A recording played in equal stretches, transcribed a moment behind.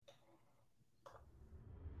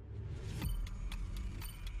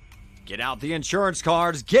Get out the insurance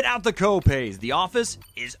cards, get out the copays. The office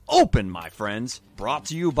is open, my friends. Brought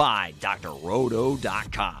to you by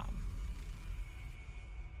drroto.com.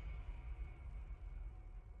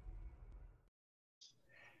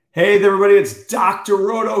 Hey there, everybody, it's Dr.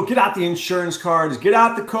 Roto. Get out the insurance cards, get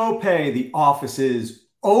out the copay. The office is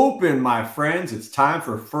open, my friends. It's time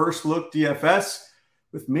for First Look DFS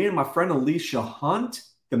with me and my friend Alisha Hunt,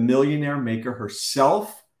 the millionaire maker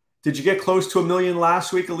herself. Did you get close to $1 million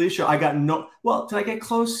last week, Alisha? Did I get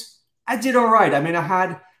close? I did all right. I mean, I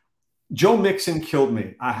had Joe Mixon killed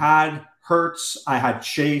me. I had Hurts. I had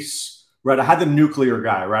Chase, right? I had the nuclear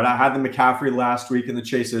guy, right? I had the McCaffrey last week and the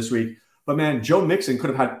Chase this week. But, man, Joe Mixon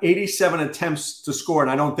could have had 87 attempts to score,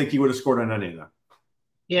 and I don't think he would have scored on any of them.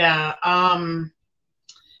 Yeah.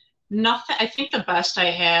 Nothing. I think the best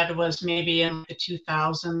I had was maybe in the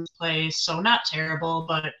 2000s place, so not terrible,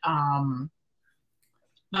 but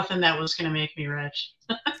nothing that was going to make me rich.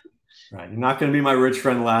 Right. You're not going to be my rich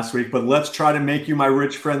friend last week, but let's try to make you my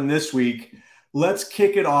rich friend this week. Let's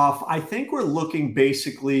kick it off. I think we're looking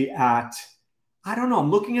basically at, I'm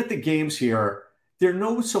looking at the games here. There are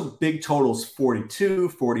no some big totals, 42,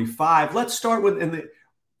 45. Let's start with in the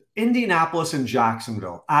Indianapolis and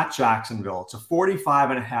Jacksonville, at Jacksonville. It's a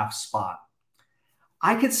 45.5 spot.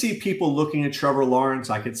 I could see people looking at Trevor Lawrence.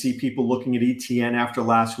 I could see people looking at ETN after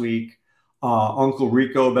last week. Uncle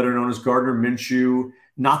Rico, better known as Gardner Minshew,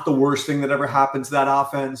 not the worst thing that ever happened to that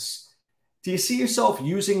offense. Do you see yourself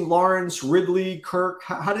using Lawrence, Ridley, Kirk?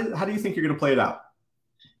 How do you think you're going to play it out?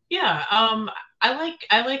 Yeah,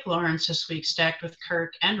 I like Lawrence this week, stacked with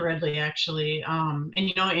Kirk and Ridley actually. And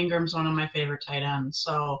Ingram's one of my favorite tight ends,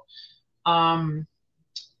 so I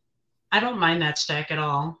don't mind that stack at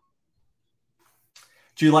all.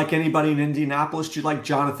 Do you like anybody in Indianapolis? Do you like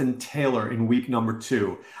Jonathan Taylor in week number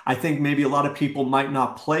 2? I think maybe a lot of people might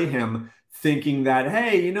not play him thinking that,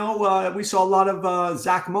 hey, we saw a lot of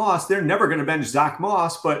Zach Moss. They're never going to bench Zach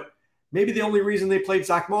Moss, but maybe the only reason they played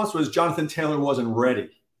Zach Moss was Jonathan Taylor wasn't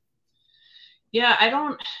ready. Yeah, I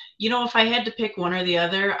don't, if I had to pick one or the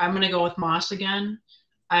other, I'm going to go with Moss again.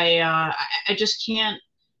 I just can't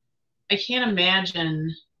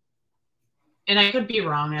imagine. And I could be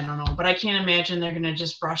wrong, I don't know, but I can't imagine they're going to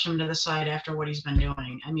just brush him to the side after what he's been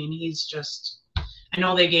doing. I mean, I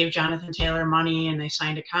know they gave Jonathan Taylor money and they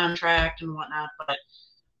signed a contract and whatnot, but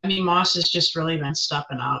I mean, Moss has just really been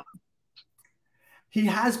stepping up. He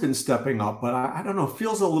has been stepping up, but I don't know,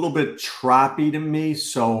 feels a little bit trappy to me.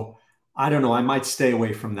 So I don't know, I might stay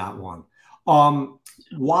away from that one.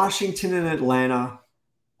 Washington and Atlanta.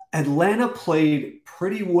 Atlanta played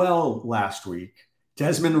pretty well last week.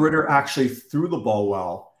 Desmond Ridder actually threw the ball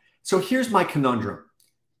well. So here's my conundrum.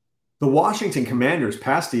 The Washington Commanders'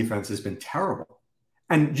 pass defense has been terrible.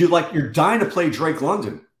 And you're dying to play Drake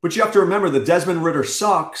London. But you have to remember that Desmond Ridder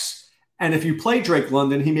sucks. And if you play Drake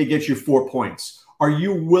London, he may get you 4 points. Are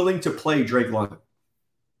you willing to play Drake London?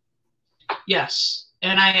 Yes.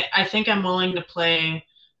 And I think I'm willing to play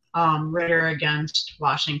Ridder against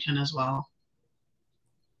Washington as well.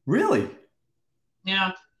 Really?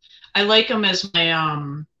 Yeah. I like him as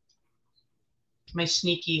my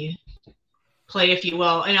sneaky play, if you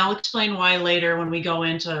will. And I'll explain why later when we go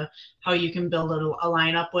into how you can build a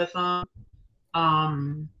lineup with him.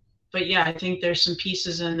 But yeah, I think there's some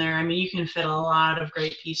pieces in there. I mean, you can fit a lot of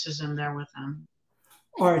great pieces in there with him.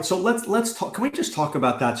 All right, so let's talk. Can we just talk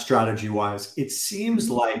about that strategy-wise? It seems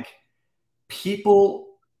like people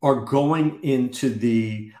are going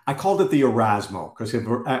into I called it the Erasmo, because it's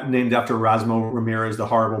named after Erasmo Ramirez, the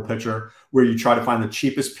horrible pitcher, where you try to find the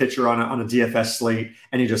cheapest pitcher on a DFS slate,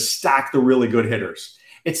 and you just stack the really good hitters.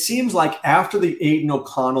 It seems like after the Aiden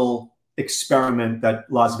O'Connell experiment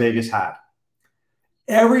that Las Vegas had,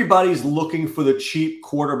 everybody's looking for the cheap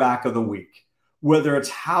quarterback of the week, whether it's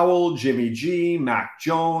Howell, Jimmy G, Mac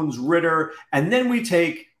Jones, Ridder, and then we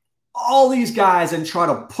take all these guys and try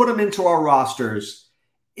to put them into our rosters.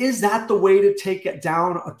 Is that the way to take it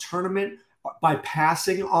down a tournament, by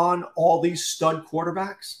passing on all these stud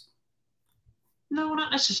quarterbacks? No,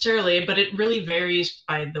 not necessarily, but it really varies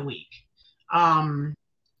by the week. I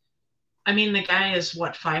mean, the guy is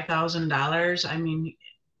 $5,000. I mean,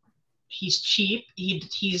 he's cheap.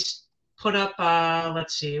 He's put up,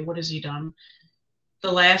 let's see, what has he done?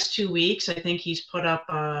 The last 2 weeks, I think he's put up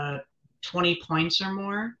 20 points or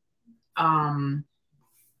more.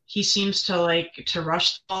 He seems to like to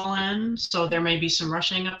rush the ball in, so there may be some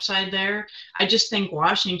rushing upside there. I just think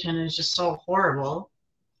Washington is just so horrible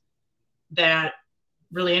that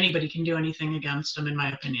really anybody can do anything against him, in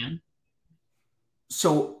my opinion.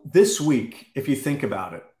 So this week, if you think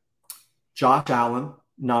about it, Josh Allen,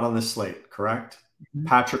 not on the slate, correct? Mm-hmm.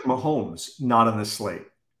 Patrick Mahomes, not on the slate.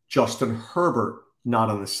 Justin Herbert not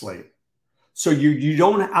on the slate. So you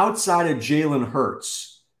don't, outside of Jalen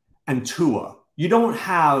Hurts and Tua, you don't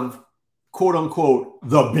have, quote unquote,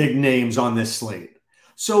 the big names on this slate.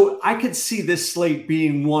 So I could see this slate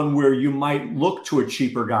being one where you might look to a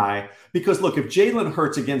cheaper guy because, look, if Jalen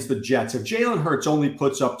Hurts against the Jets, if Jalen Hurts only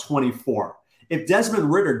puts up 24, if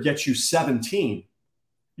Desmond Ridder gets you 17,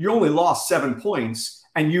 you only lost 7 points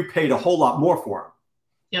and you paid a whole lot more for him.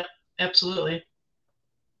 Yep, absolutely.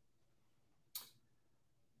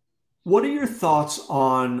 What are your thoughts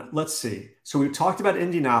on, let's see. So we've talked about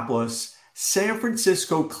Indianapolis, San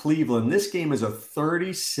Francisco, Cleveland. This game is a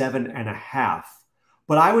 37.5.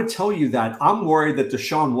 But I would tell you that I'm worried that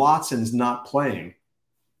Deshaun Watson's not playing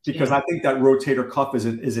because I think that rotator cuff is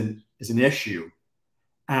an issue.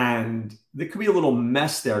 And there could be a little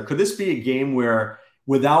mess there. Could this be a game where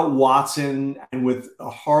without Watson and with a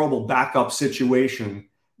horrible backup situation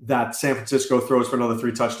that San Francisco throws for another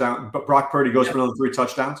 3 touchdowns, but Brock Purdy goes for another 3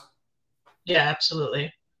 touchdowns? Yeah,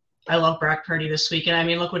 absolutely. I love Brock Purdy this week. And I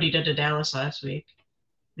mean, look what he did to Dallas last week. I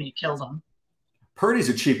mean, he killed them. Purdy's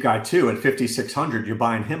a cheap guy too. At 5,600, you're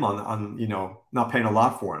buying him on not paying a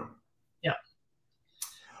lot for him. Yeah,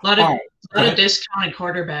 a lot of discounted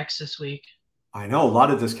quarterbacks this week. I know, a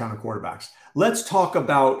lot of discounted quarterbacks. Let's talk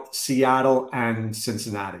about Seattle and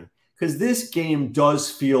Cincinnati because this game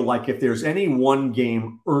does feel like if there's any one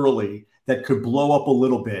game early that could blow up a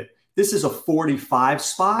little bit, this is a 45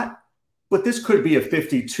 spot, but this could be a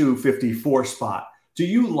 52, 54 spot. Do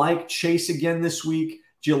you like Chase again this week?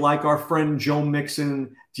 Do you like our friend Joe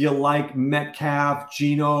Mixon? Do you like Metcalf,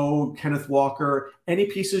 Geno, Kenneth Walker? Any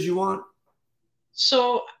pieces you want?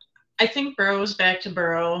 So I think Burrow's back to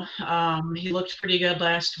Burrow. He looked pretty good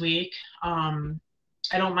last week. I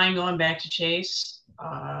don't mind going back to Chase,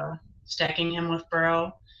 stacking him with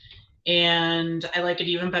Burrow. And I like it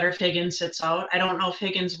even better if Higgins sits out. I don't know if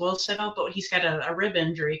Higgins will sit out, but he's got a rib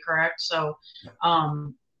injury, correct? So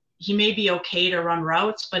he may be okay to run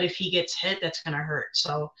routes, but if he gets hit, that's going to hurt.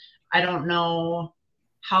 So I don't know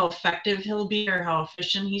how effective he'll be or how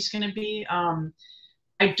efficient he's going to be.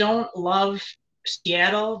 I don't love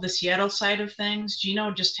Seattle, the Seattle side of things.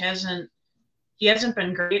 Geno just hasn't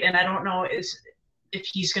been great, and I don't know if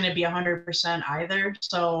he's going to be 100% either.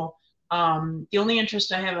 So the only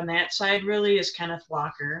interest I have on that side really is Kenneth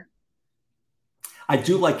Walker. I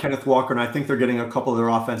do like Kenneth Walker, and I think they're getting a couple of their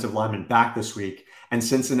offensive linemen back this week. And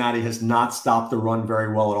Cincinnati has not stopped the run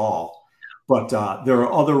very well at all. But there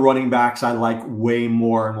are other running backs I like way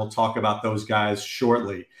more, and we'll talk about those guys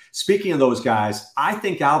shortly. Speaking of those guys, I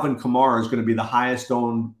think Alvin Kamara is going to be the highest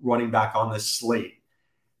owned running back on this slate.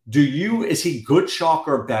 Is he good chalk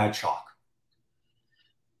or bad chalk?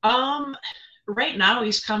 Right now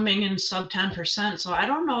he's coming in sub 10%, so I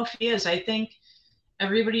don't know if he is. I think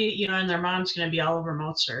everybody, and their mom's going to be all over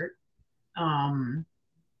Mozart.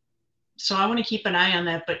 So I want to keep an eye on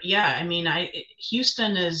that. But yeah, I mean,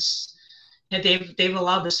 Houston they've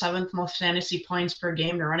allowed the 7th most fantasy points per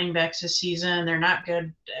game to running backs this season. They're not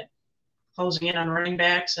good at closing in on running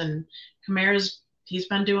backs, and he's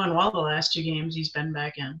been doing well the last 2 games he's been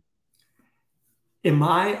back in. Am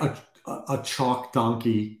I a chalk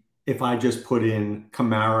donkey if I just put in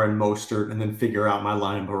Kamara and Mostert and then figure out my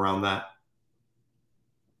lineup around that?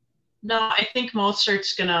 No, I think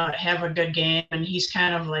Mostert's going to have a good game, and he's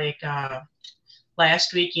kind of like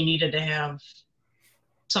last week you needed to have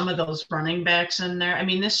some of those running backs in there. I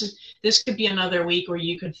mean, this could be another week where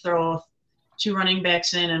you could throw 2 running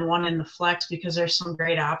backs in and 1 in the flex because there's some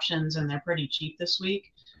great options, and they're pretty cheap this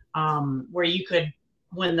week, where you could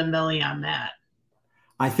win the million on that.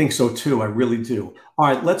 I think so too. I really do. All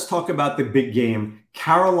right, let's talk about the big game,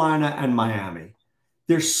 Carolina and Miami.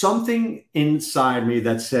 There's something inside me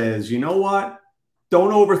that says, you know what?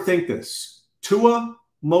 Don't overthink this. Tua,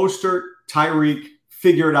 Mostert, Tyreek,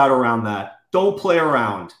 figure it out around that. Don't play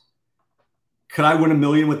around. Could I win $1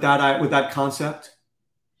 million with that concept?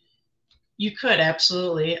 You could,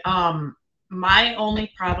 absolutely. My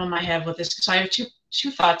only problem I have with this, so I have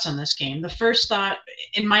two thoughts on this game. The first thought,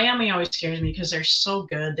 in Miami always scares me because they're so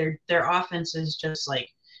good. Their offense is just like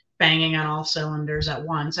banging on all cylinders at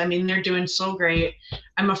once. I mean, they're doing so great.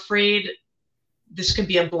 I'm afraid this could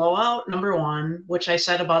be a blowout, number one, which I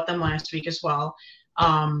said about them last week as well.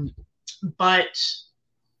 But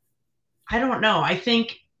I don't know. I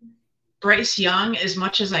think Bryce Young, as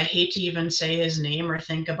much as I hate to even say his name or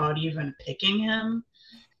think about even picking him,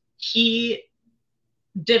 he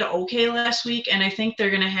did okay last week, and I think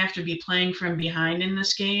they're going to have to be playing from behind in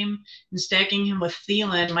this game, and stacking him with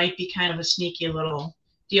Thielen might be kind of a sneaky little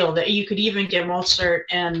deal that you could even get Mostert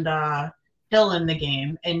and Hill in the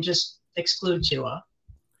game and just exclude Tua.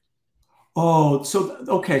 Oh, so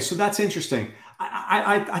okay, so that's interesting.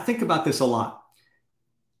 I think about this a lot.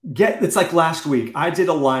 It's like last week. I did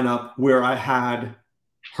a lineup where I had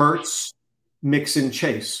Hurts, Mixon,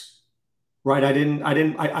 Chase. Right?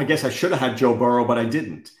 I guess I should have had Joe Burrow, but I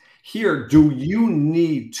didn't. Here, do you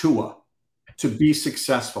need Tua to be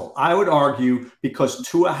successful? I would argue because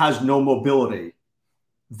Tua has no mobility,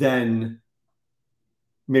 then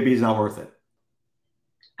maybe he's not worth it.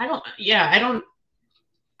 I don't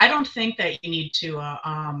think that you need to.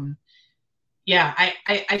 I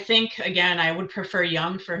think again, I would prefer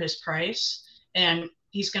Young for his price, and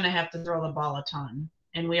he's going to have to throw the ball a ton.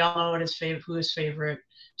 And we all know who his favorite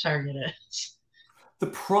target is. The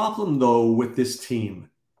problem, though, with this team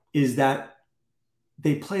is that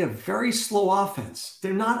they play a very slow offense.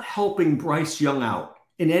 They're not helping Bryce Young out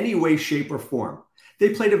in any way, shape, or form. They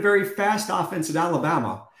played a very fast offense at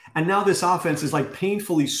Alabama, and now this offense is like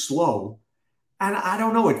painfully slow. And I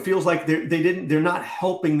don't know. It feels like they're not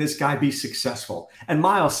helping this guy be successful. And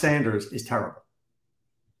Miles Sanders is terrible.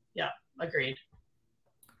 Yeah, agreed.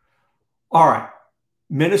 All right.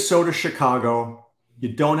 Minnesota, Chicago. You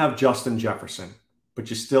don't have Justin Jefferson, but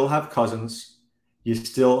you still have Cousins. You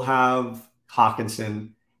still have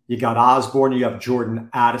Hawkinson. You got Osborne. You have Jordan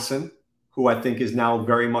Addison, who I think is now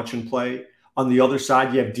very much in play. On the other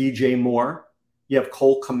side, you have DJ Moore. You have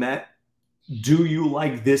Cole Kmet. Do you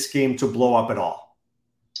like this game to blow up at all?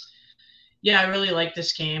 Yeah, I really like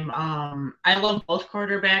this game. I love both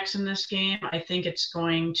quarterbacks in this game. I think it's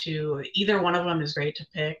going to – either one of them is great to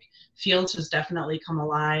pick. Fields has definitely come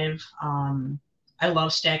alive. I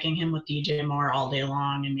love stacking him with DJ Moore all day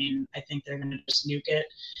long. I mean, I think they're going to just nuke it.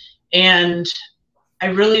 And I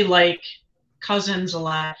really like Cousins a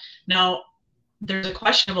lot. Now, there's a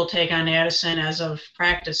questionable take on Addison as of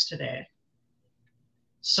practice today.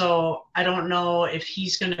 So I don't know if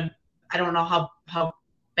he's going to – I don't know how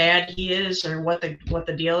bad he is or what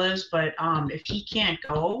the deal is, but if he can't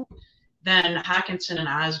go, then Hawkinson and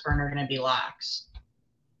Osborne are going to be locks.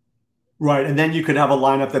 Right, and then you could have a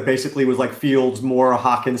lineup that basically was like Fields, Moore,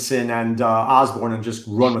 Hawkinson, and Osborne, and just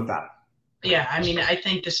run with that. Yeah, I mean, I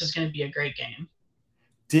think this is going to be a great game.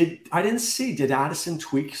 Did Addison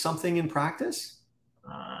tweak something in practice?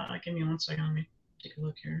 Give me 1 second. Let me take a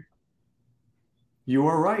look here. You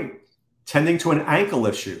are right. Tending to an ankle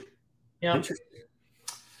issue. Yeah. Interesting.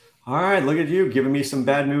 All right, look at you giving me some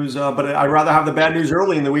bad news, but I'd rather have the bad news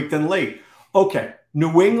early in the week than late. Okay,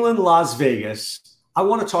 New England, Las Vegas. I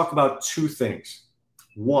want to talk about two things.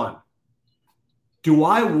 One, do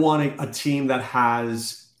I want a team that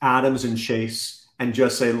has Adams and Chase and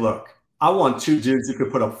just say, look, I want two dudes who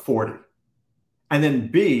could put up 40? And then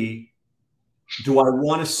B, do I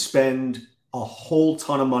want to spend a whole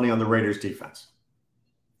ton of money on the Raiders defense?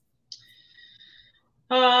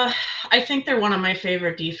 I think they're one of my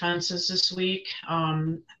favorite defenses this week.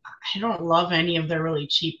 I don't love any of their really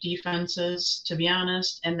cheap defenses, to be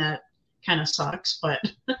honest, and that kind of sucks, but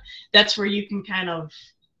that's where you can kind of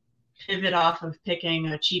pivot off of picking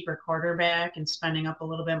a cheaper quarterback and spending up a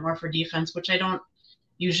little bit more for defense, which I don't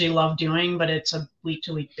usually love doing, but it's a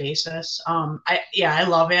week-to-week basis. I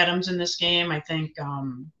love Adams in this game. I think,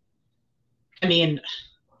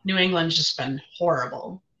 New England's just been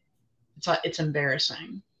horrible. It's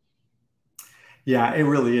embarrassing. Yeah, it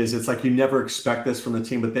really is. It's like you never expect this from the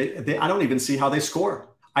team, but they I don't even see how they score.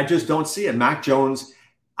 I just don't see it. Mac Jones,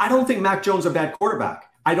 I don't think Mac Jones is a bad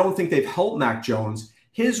quarterback. I don't think they've helped Mac Jones.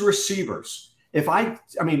 His receivers,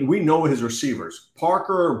 we know his receivers,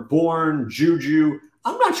 Parker, Bourne, Juju.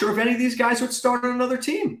 I'm not sure if any of these guys would start on another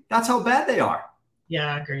team. That's how bad they are.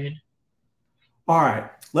 Yeah, agreed. All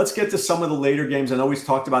right, let's get to some of the later games. I know we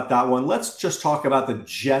talked about that one. Let's just talk about the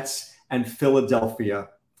Jets and Philadelphia.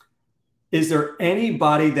 Is there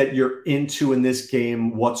anybody that you're into in this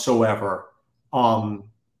game whatsoever?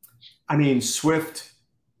 Swift,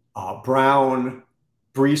 Brown,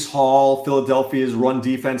 Breece Hall. Philadelphia's run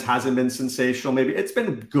defense hasn't been sensational. Maybe it's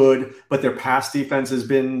been good, but their pass defense has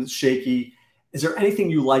been shaky. Is there anything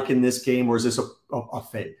you like in this game, or is this a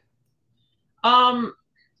fade? I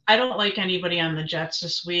don't like anybody on the Jets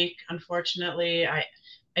this week, unfortunately. I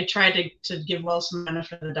tried to give Wilson the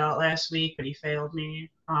benefit of the doubt last week, but he failed me.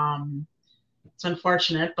 It's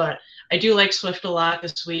unfortunate, but I do like Swift a lot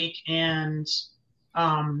this week, and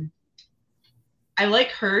I like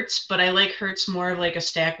Hurts, but I like Hurts more of like a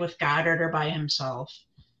stack with Goddard or by himself.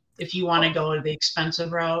 If you want to go the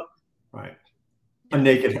expensive route, right? A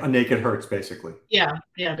naked Hurts, basically. Yeah,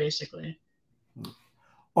 basically.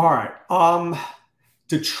 All right,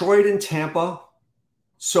 Detroit and Tampa.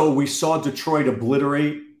 So we saw Detroit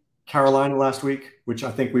obliterate Carolina last week, which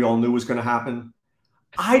I think we all knew was going to happen.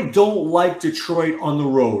 I don't like Detroit on the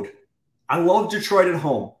road. I love Detroit at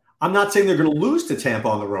home. I'm not saying they're going to lose to Tampa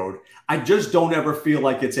on the road. I just don't ever feel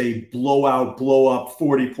like it's a blowout, blow-up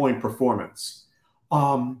 40-point performance.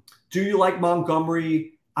 Do you like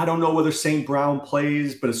Montgomery? I don't know whether St. Brown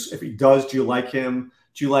plays, but if he does, do you like him?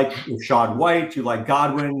 Do you like Rashad White? Do you like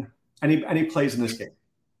Godwin? Any plays in this game?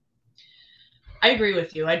 I agree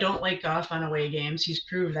with you. I don't like Goff on away games. He's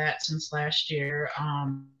proved that since last year.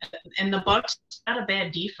 And the Bucs not a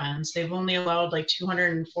bad defense. They've only allowed like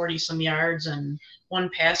 240 some yards and one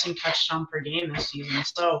passing touchdown per game this season.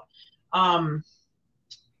 So I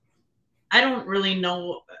don't really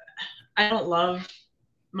know. I don't love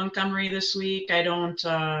Montgomery this week. I don't.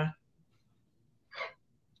 I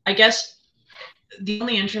guess the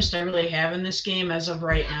only interest I really have in this game as of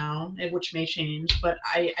right now, which may change, but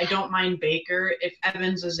I don't mind Baker if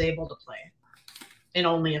Evans is able to play, and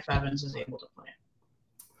only if Evans is able to play.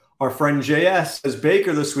 Our friend JS says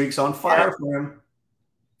Baker this week's on fire for him.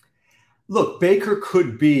 Look, Baker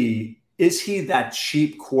could be, is he that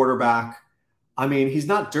cheap quarterback? I mean, he's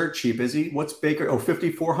not dirt cheap, is he? What's Baker? Oh,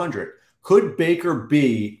 5,400. Could Baker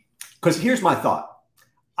be, because here's my thought.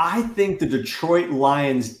 I think the Detroit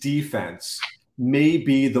Lions defense may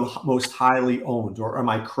be the most highly owned, or am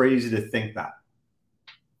I crazy to think that?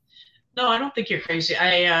 No, I don't think you're crazy.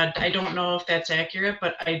 I don't know if that's accurate,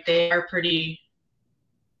 but they are pretty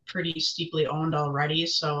steeply owned already,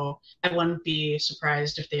 so I wouldn't be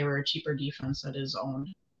surprised if they were a cheaper defense that is owned.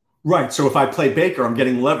 Right, so if I play Baker, I'm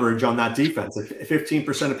getting leverage on that defense. If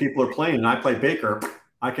 15% of people are playing and I play Baker,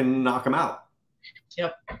 I can knock him out.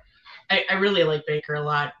 Yep. I really like Baker a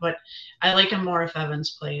lot, but I like him more if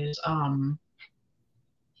Evans plays.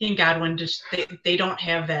 He and Godwin just they don't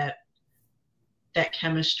have that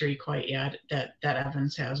chemistry quite yet that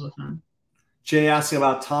Evans has with him. Jay asking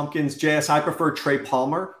about Tompkins. JS, I prefer Trey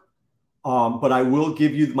Palmer, but I will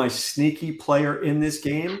give you my sneaky player in this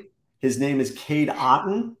game. His name is Cade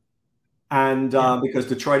Otton, and because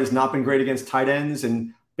Detroit has not been great against tight ends,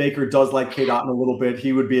 and Baker does like Cade Otton a little bit,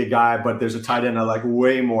 he would be a guy, but there's a tight end I like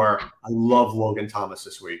way more. I love Logan Thomas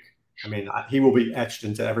this week. I mean, he will be etched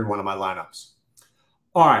into every one of my lineups.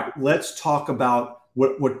 All right, let's talk about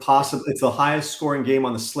what possibly, it's the highest scoring game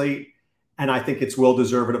on the slate, and I think it's well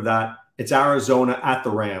deserved of that. It's Arizona at the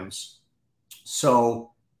Rams.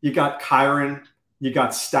 So you got Kyron, you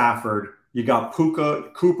got Stafford, you got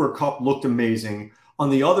Puka. Cooper Kupp looked amazing. On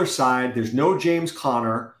the other side, there's no James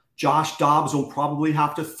Conner. Josh Dobbs will probably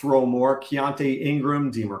have to throw more. Keontae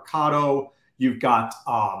Ingram, DeMercado. You've got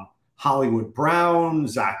Hollywood Brown,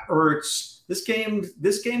 Zach Ertz. This game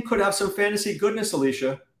could have some fantasy goodness,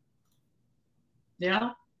 Alisha.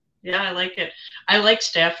 Yeah, I like it. I like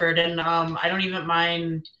Stafford, and I don't even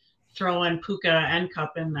mind throwing Puka and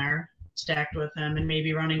Kupp in there, stacked with him, and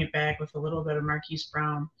maybe running it back with a little bit of Marquise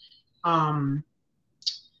Brown.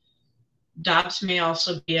 Dobbs may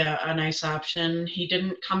also be a nice option. He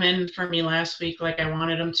didn't come in for me last week like I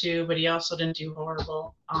wanted him to, but he also didn't do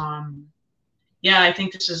horrible. I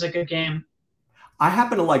think this is a good game. I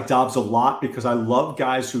happen to like Dobbs a lot because I love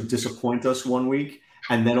guys who disappoint us one week,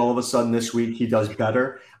 and then all of a sudden this week he does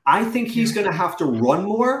better. I think he's going to have to run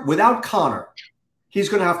more without Connor. He's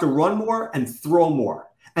going to have to run more and throw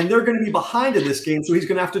more. And they're going to be behind in this game, so he's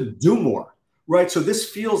going to have to do more, right? So this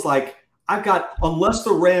feels like unless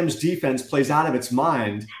the Rams defense plays out of its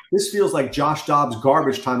mind, this feels like Josh Dobbs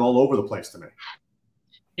garbage time all over the place to me.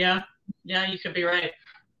 Yeah, you could be right.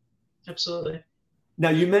 Absolutely. Now,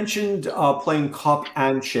 you mentioned playing Kupp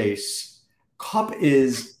and Chase. Kupp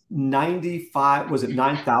is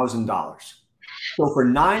 $9,000. So for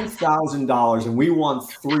 $9,000, and we want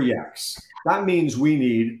 3X, that means we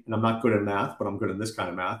need, and I'm not good at math, but I'm good at this kind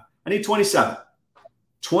of math, I need 27.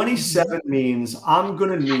 27 means I'm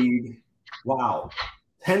going to need,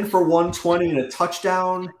 10 for 120 and a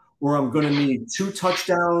touchdown, or I'm going to need 2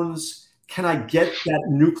 touchdowns. Can I get that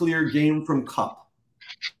nuclear game from Kupp?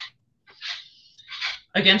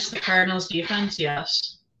 Against the Cardinals defense,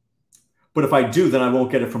 yes. But if I do, then I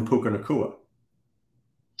won't get it from Puka Nacua.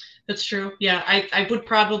 That's true. Yeah, I would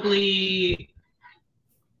probably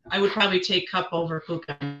take Kupp over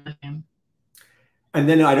Puka in the game. And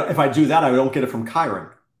then if I do that, I don't get it from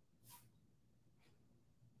Kyron.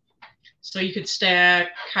 So you could stack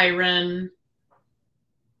Kyron,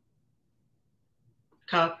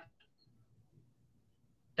 Kupp.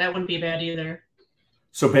 That wouldn't be bad either.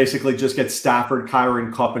 So basically just get Stafford,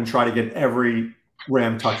 Kyron, Kupp, and try to get every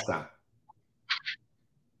Ram touchdown.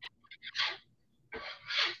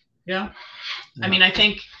 Yeah. I mean, I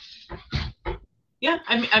think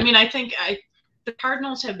the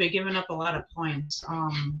Cardinals have been giving up a lot of points.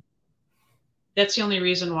 That's the only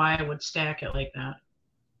reason why I would stack it like that.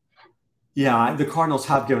 Yeah, the Cardinals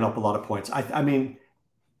have given up a lot of points. I mean,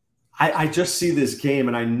 I just see this game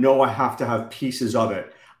and I know I have to have pieces of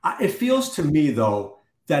it. It feels to me, though,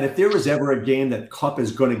 that if there was ever a game that Cup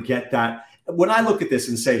is going to get that, when I look at this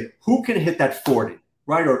and say, who can hit that 40,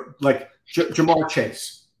 right? Or like Jamar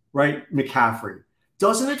Chase, right? McCaffrey.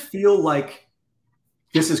 Doesn't it feel like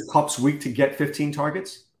this is Cup's week to get 15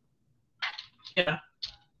 targets? Yeah.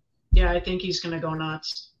 Yeah, I think he's going to go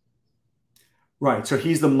nuts. Right. So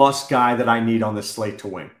he's the must guy that I need on the slate to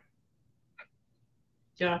win.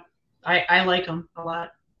 Yeah. I like him a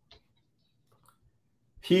lot.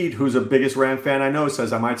 Pete, who's the biggest Ram fan I know,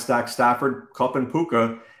 says I might stack Stafford, Cup, and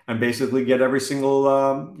Puka and basically get every single,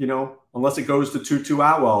 unless it goes to Tutu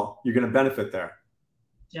Atwell, you're going to benefit there.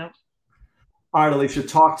 Yep. All right, Alisha,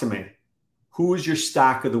 talk to me. Who is your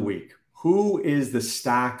stack of the week? Who is the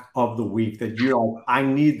stack of the week that I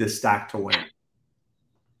need this stack to win?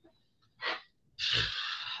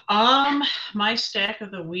 My stack of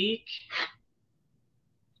the week,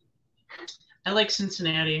 I like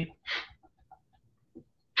Cincinnati.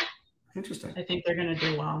 Interesting. I think they're going to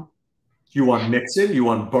do well. You want Mixon? You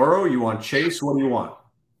want Burrow? You want Chase? What do you want?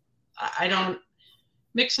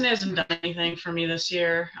 Mixon hasn't done anything for me this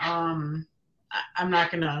year. I'm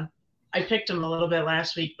not going to, I picked him a little bit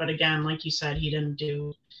last week, but again, like you said, he didn't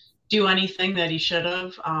do anything that he should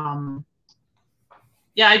have. I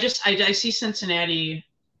see Cincinnati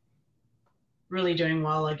really doing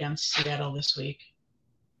well against Seattle this week.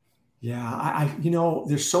 Yeah,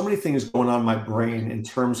 there's so many things going on in my brain in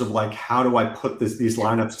terms of like, how do I put these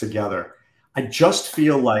lineups together? I just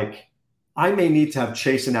feel like I may need to have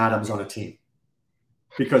Chase and Adams on a team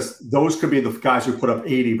because those could be the guys who put up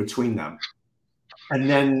 80 between them. And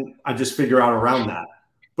then I just figure out around that.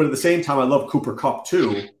 But at the same time, I love Cooper Kupp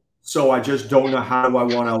too. So I just don't know how do I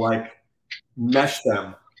want to like mesh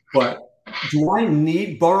them. But do I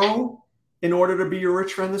need Burrow in order to be your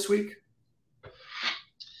rich friend this week?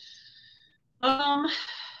 I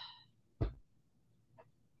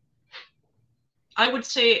would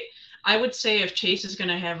say if Chase is going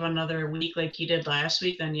to have another week like he did last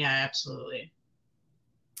week, then yeah, absolutely.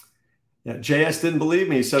 Yeah, JS didn't believe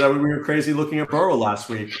me. He said we were crazy looking at Burrow last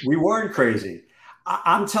week. We weren't crazy.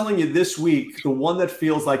 I'm telling you this week, the one that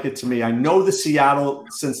feels like it to me, I know the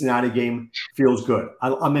Seattle-Cincinnati game feels good.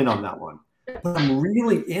 I'm in on that one. But I'm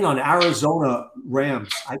really in on Arizona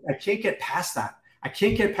Rams. I can't get past that. I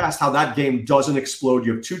can't get past how that game doesn't explode.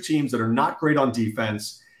 You have two teams that are not great on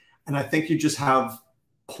defense, and I think you just have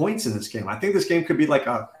points in this game. I think this game could be like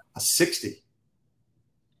a 60.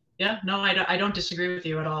 Yeah, no, I don't disagree with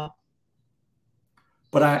you at all.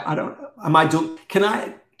 But can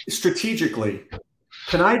I strategically,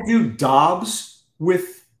 can I do Dobbs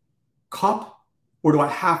with Kupp, or do I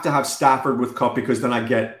have to have Stafford with Kupp because then I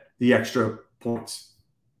get the extra points?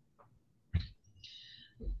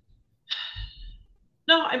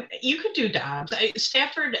 No, you could do Dobbs.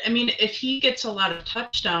 Stafford, I mean, if he gets a lot of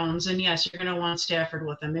touchdowns, then yes, you're going to want Stafford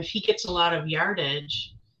with him. If he gets a lot of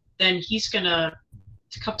yardage, then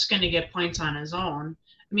Kupp's going to get points on his own.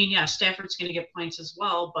 I mean, yeah, Stafford's going to get points as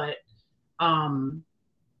well, but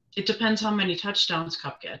it depends how many touchdowns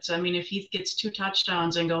Kupp gets. I mean, if he gets 2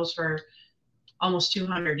 touchdowns and goes for almost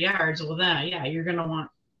 200 yards, well, then, yeah, you're going to want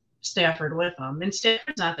Stafford with him. And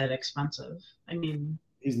Stafford's not that expensive. I mean,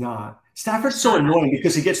 he's not. Stafford's so annoying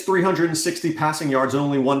because he gets 360 passing yards and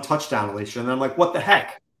only 1 touchdown, Alisha. And I'm like, what the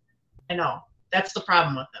heck? I know. That's the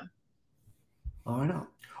problem with him. Oh, I know.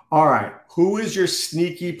 All right. Who is your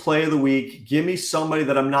sneaky play of the week? Give me somebody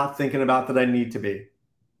that I'm not thinking about that I need to be.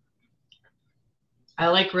 I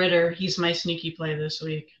like Ritter. He's my sneaky play this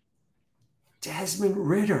week. Desmond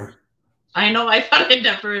Ritter. I know. I thought I'd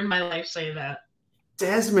never in my life say that.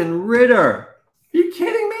 Desmond Ritter. Are you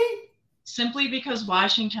kidding me? Simply because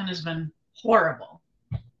Washington has been horrible.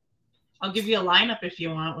 I'll give you a lineup if you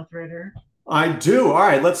want with Ritter. I do. All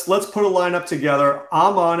right, let's put a lineup together.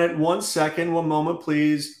 I'm on it. 1 second, 1 moment,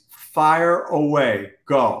 please. Fire away.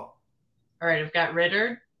 Go. All right, I've got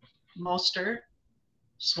Ritter, Mostert,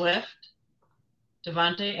 Swift,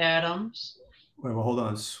 Devontae Adams. Wait, well, hold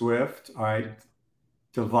on. Swift. All right.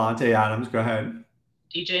 Devontae Adams. Go ahead.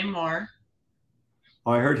 DJ Moore.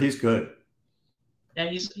 Oh, I heard he's good. Yeah,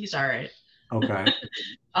 he's all right. Okay.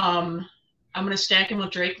 I'm going to stack him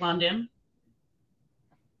with Drake London.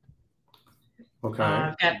 Okay.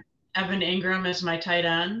 I've got Evan Ingram as my tight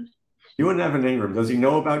end. You and Evan Ingram. Does he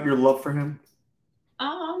know about your love for him?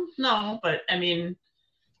 No, but I mean,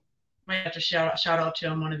 might have to shout out to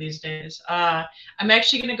him one of these days. I'm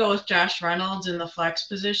actually going to go with Josh Reynolds in the flex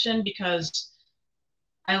position because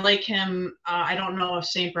I like him. I don't know if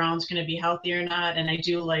St. Brown's going to be healthy or not, and I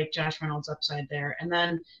do like Josh Reynolds upside there. And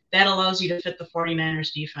then that allows you to fit the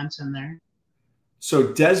 49ers defense in there.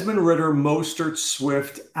 So Desmond Ridder, Mostert,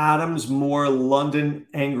 Swift, Adams, Moore, London,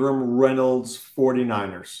 Ingram, Reynolds,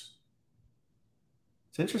 49ers.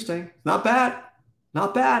 It's interesting. Not bad.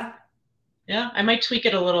 Not bad. Yeah, I might tweak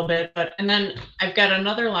it a little bit, and then I've got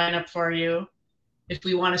another lineup for you if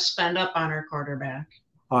we want to spend up on our quarterback.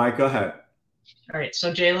 All right, go ahead. All right,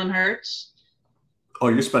 so Jalen Hurts. Oh,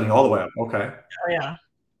 you're spending all the way up. Okay. Oh, yeah.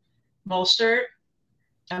 Mostert.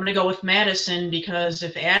 I'm going to go with Madison because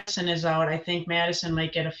if Addison is out, I think Madison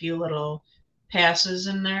might get a few little passes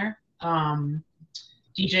in there.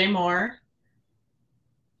 DJ Moore.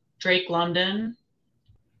 Drake London.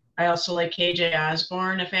 I also like KJ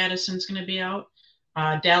Osborne if Addison's going to be out.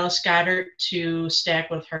 Dallas Goedert to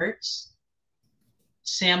stack with Hurts.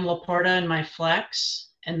 Sam Laporta in my flex,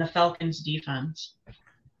 and the Falcons defense.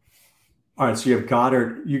 All right, so you have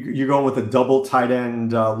Goddard. You're going with a double tight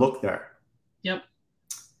end look there. Yep.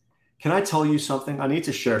 Can I tell you something? I need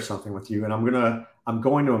to share something with you, and I'm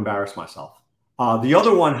going to embarrass myself. The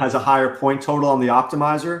other one has a higher point total on the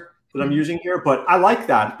optimizer that I'm using here, but I like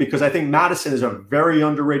that because I think Madison is a very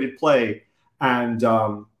underrated play. And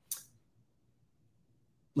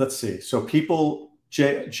let's see. So people,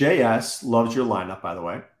 JS loves your lineup, by the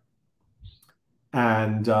way.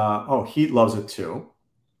 And Heat loves it too.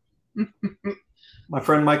 My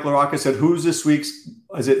friend Mike LaRocca said,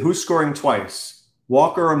 who's scoring twice?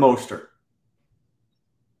 Walker or Mostert?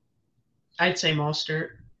 I'd say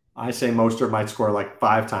Mostert. I say Mostert might score like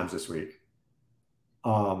 5 times this week.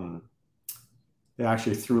 They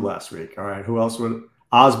actually threw last week. All right, who else would?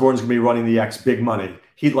 Osborne's gonna be running the X, big money.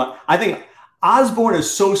 I think Osborne is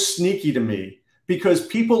so sneaky to me because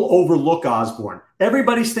people overlook Osborne.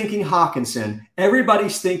 Everybody's thinking Hawkinson.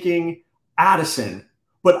 Everybody's thinking Addison.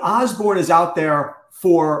 But Osborne is out there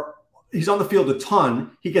he's on the field a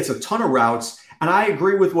ton. He gets a ton of routes. And I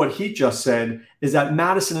agree with what he just said, is that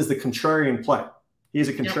Madison is the contrarian play. He is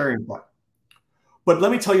a contrarian play. But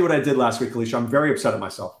let me tell you what I did last week, Alisha. I'm very upset at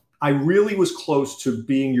myself. I really was close to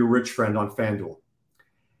being your rich friend on FanDuel.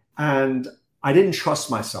 And I didn't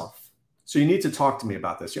trust myself. So you need to talk to me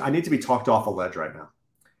about this. I need to be talked off a ledge right now.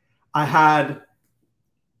 I had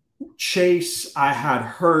Chase. I had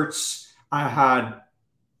Hurts. I had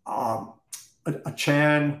a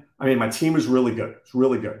Chan. I mean, my team was really good. It's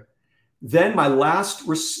really good. Then my last,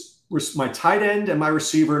 my tight end and my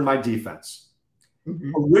receiver and my defense.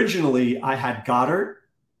 Mm-hmm. Originally, I had Goddard,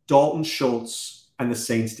 Dalton Schultz, and the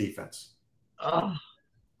Saints defense. Oh.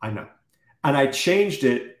 I know. And I changed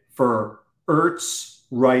it for Ertz,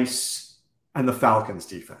 Rice, and the Falcons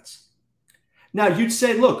defense. Now, you'd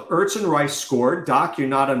say, look, Ertz and Rice scored. Doc, you're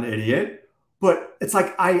not an idiot. But it's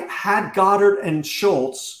like I had Goddard and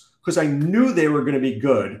Schultz because I knew they were going to be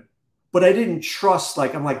good. But I didn't trust,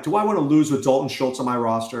 I'm like, do I want to lose with Dalton Schultz on my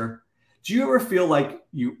roster? Do you ever feel like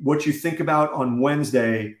what you think about on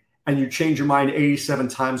Wednesday and you change your mind 87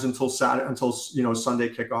 times until Sunday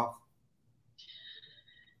kickoff?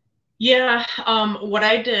 Yeah. What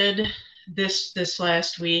I did this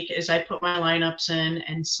last week is I put my lineups in,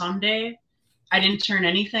 and Sunday I didn't turn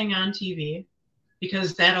anything on TV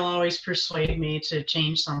because that'll always persuade me to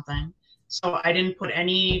change something. So I didn't put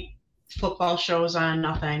any football shows on,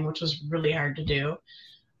 nothing, which was really hard to do.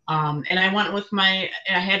 And I went with I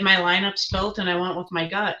had my lineups built and I went with my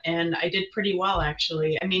gut, and I did pretty well,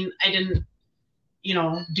 actually. I mean, I didn't,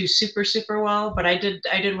 do super, super well, but I did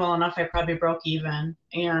well enough. I probably broke even.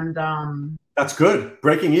 And that's good.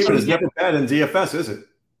 Breaking even is never bad in DFS, is it?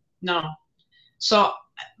 No. So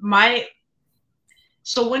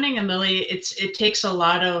winning a milli, it takes a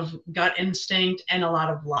lot of gut instinct and a lot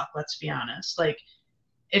of luck, let's be honest.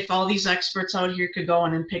 If all these experts out here could go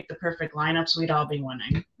in and pick the perfect lineups, we'd all be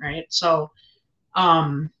winning, right? So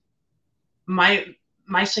my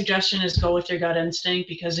suggestion is go with your gut instinct,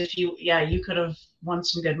 because you could have won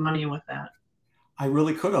some good money with that. I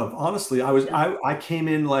really could have. Honestly, I came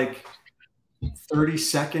in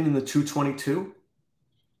 32nd in the 222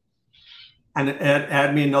 and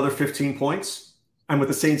add me another 15 points. And with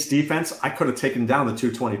the Saints defense, I could have taken down the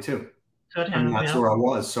 222. And that's where I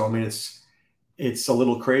was. So, I mean, it's a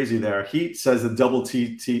little crazy there. Heat says the double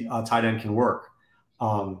tight end can work.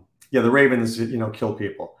 The Ravens, kill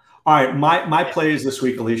people. All right, my plays this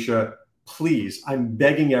week, Alisha, please, I'm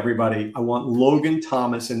begging everybody. I want Logan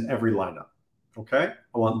Thomas in every lineup, okay?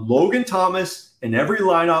 I want Logan Thomas in every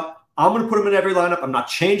lineup. I'm going to put him in every lineup. I'm not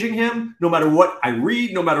changing him no matter what I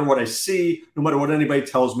read, no matter what I see, no matter what anybody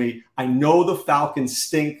tells me. I know the Falcons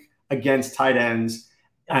stink against tight ends,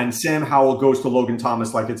 and Sam Howell goes to Logan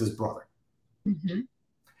Thomas like it's his brother. Mm-hmm.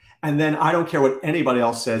 And then I don't care what anybody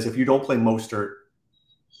else says. If you don't play Mostert,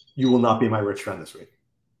 you will not be my rich friend this week.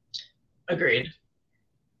 Agreed.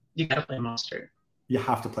 You got to play Mostert. You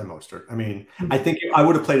have to play Mostert. I mean, I think I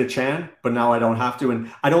would have played a Chan, but now I don't have to.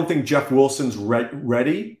 And I don't think Jeff Wilson's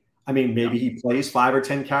ready. I mean, maybe he plays 5 or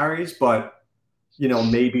 10 carries, but, you know,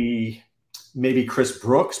 maybe Chris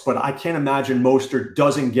Brooks. But I can't imagine Mostert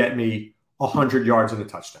doesn't get me 100 yards and a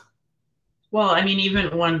touchdown. Well, I mean,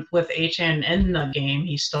 even with HN in the game,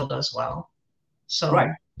 he still does well. So,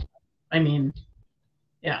 right. I mean,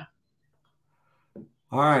 yeah.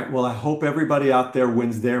 All right. Well, I hope everybody out there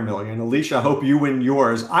wins their million. Alisha, I hope you win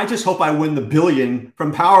yours. I just hope I win the billion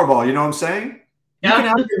from Powerball. You know what I'm saying? Yeah. You can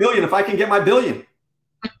have your million if I can get my billion.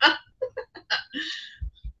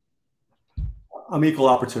 I'm equal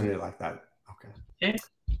opportunity like that. Okay.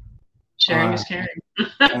 Sharing is caring.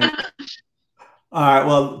 All right.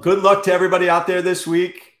 Well, good luck to everybody out there this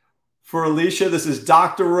week. For Alisha, this is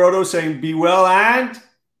Dr. Roto saying be well and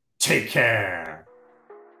take care.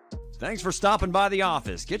 Thanks for stopping by the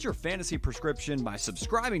office. Get your fantasy prescription by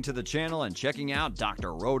subscribing to the channel and checking out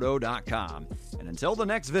drroto.com. And until the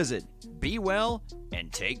next visit, be well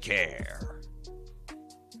and take care.